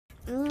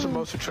It's the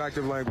most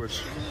attractive language.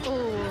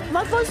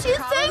 What was you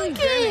thinking?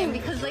 German,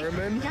 because like,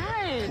 German?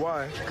 yes.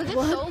 Why? Because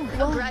it's so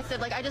aggressive.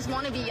 Like I just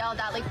want to be yelled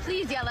at. Like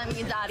please yell at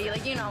me, daddy.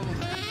 Like you know.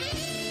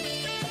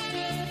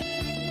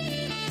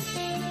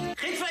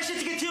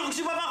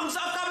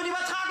 Gleichberechtigungsüberwachungsaufgaben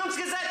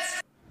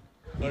Übertragungsgesetz.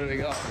 Where do we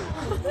go?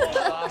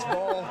 Last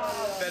ball.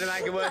 Better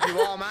make it worth your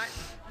while, mate.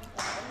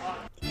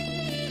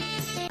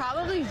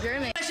 Probably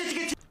German.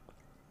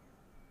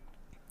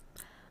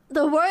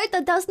 The word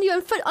that doesn't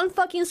even fit on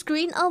fucking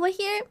screen over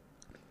here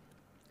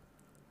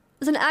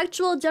is an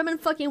actual German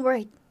fucking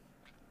word.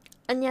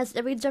 And yes,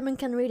 every German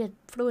can read it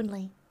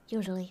fluently,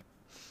 usually.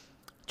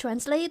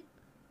 Translate?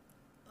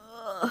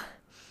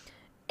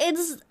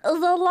 It's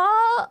the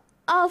law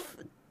of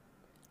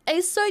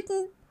a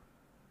certain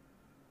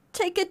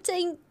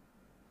ticketing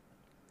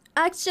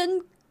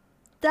action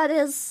that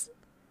is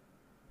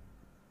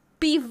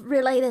beef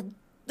related.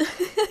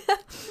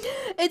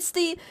 It's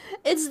the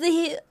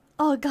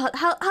oh god,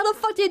 how the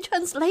fuck do you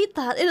translate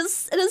that? It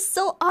is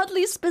so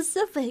oddly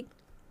specific.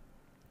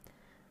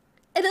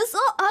 It is so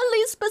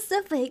oddly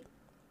specific.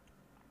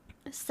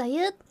 Say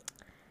it.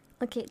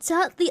 Okay,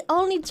 chat, the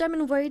only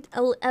German word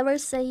I will ever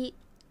say,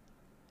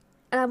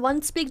 and I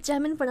won't speak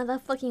German for another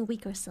fucking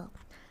week or so.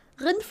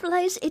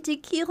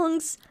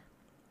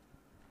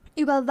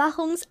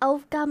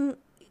 Rindfleisch-Etikettierungs-Überwachungsaufgaben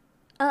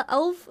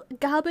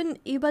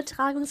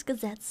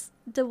Aufgabenübertragungsgesetz.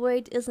 The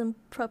word isn't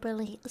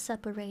properly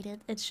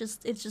separated. It's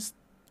just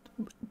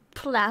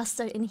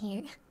plastered in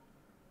here.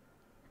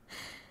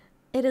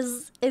 It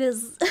is.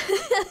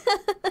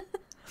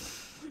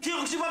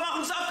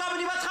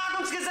 Überwachungsaufgaben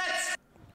Übertragungsgesetz.